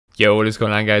Yo, what is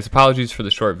going on, guys? Apologies for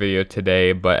the short video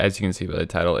today, but as you can see by the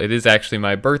title, it is actually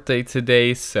my birthday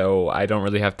today, so I don't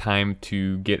really have time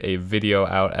to get a video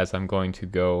out as I'm going to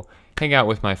go hang out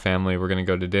with my family. We're going to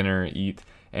go to dinner, eat,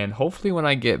 and hopefully when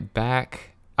I get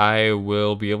back, I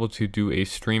will be able to do a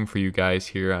stream for you guys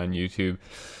here on YouTube.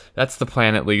 That's the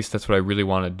plan, at least. That's what I really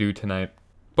want to do tonight.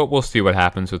 But we'll see what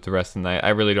happens with the rest of the night. I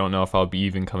really don't know if I'll be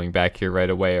even coming back here right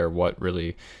away or what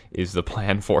really is the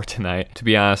plan for tonight. To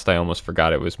be honest, I almost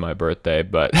forgot it was my birthday,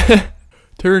 but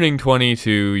turning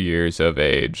 22 years of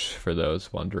age, for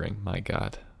those wondering. My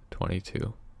God,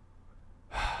 22.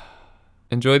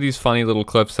 Enjoy these funny little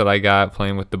clips that I got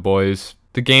playing with the boys.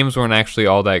 The games weren't actually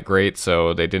all that great,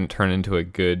 so they didn't turn into a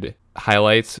good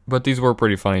highlights, but these were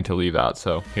pretty funny to leave out,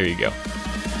 so here you go.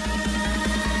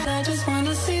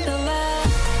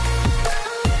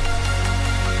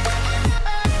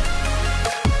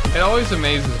 It always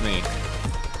amazes me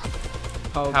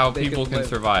how people can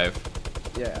survive.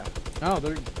 Yeah. No,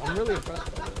 I'm really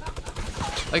impressed by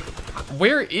it. Like,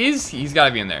 where is he? He's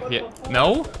gotta be in there.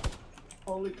 No?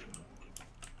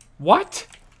 What?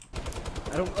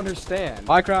 I don't understand.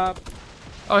 Hi, crop.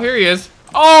 Oh, here he is.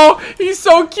 Oh, he's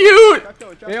so cute!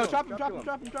 Hey, yo, drop him.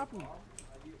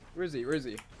 Where is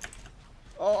he?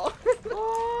 Oh.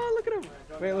 Oh, look at him.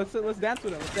 Wait, let's dance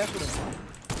with him.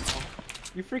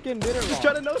 You freaking did it wrong. He's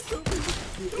trying to know something.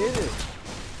 You did it.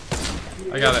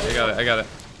 I got it.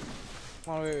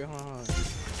 Hold on, wait, hold on.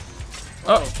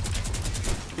 Oh.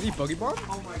 Did he buggy bomb?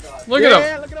 Oh my God. Look at him.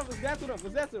 Yeah, look at him. Let's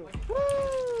dance with him.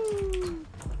 Woo!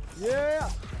 Yeah.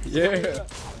 Yo,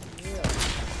 dance.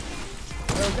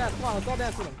 Come on, let's all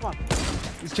dance with him. Come on.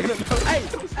 He's trying to know.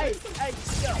 Hey.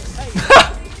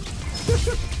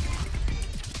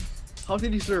 How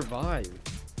did he survive?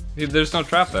 There's no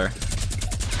trap there.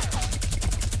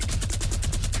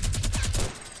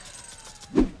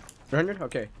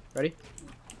 Okay, ready?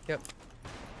 Yep.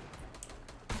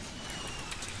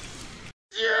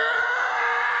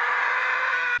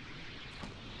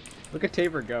 Look at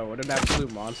Tabor go. What an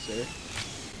absolute monster.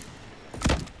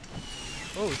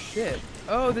 Oh shit.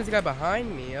 Oh, there's a guy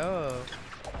behind me. Oh.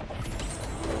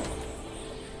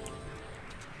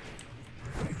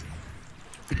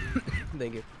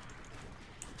 Thank you.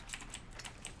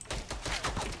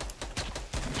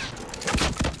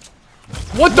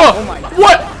 What the? Oh my God.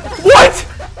 What?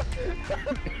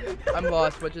 I'm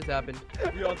lost. What just happened?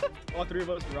 All three of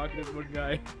us rocking this one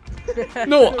guy.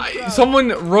 No, someone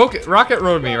rocket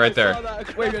rode me right there.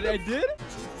 Wait, I did?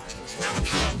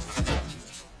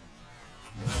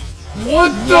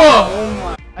 What the? Oh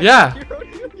my. Yeah.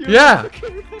 Yeah.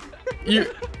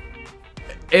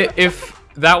 If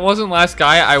that wasn't last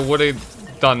guy, I would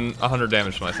have done 100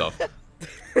 damage to myself. Dude,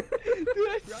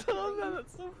 I saw that.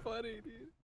 That's so funny, dude.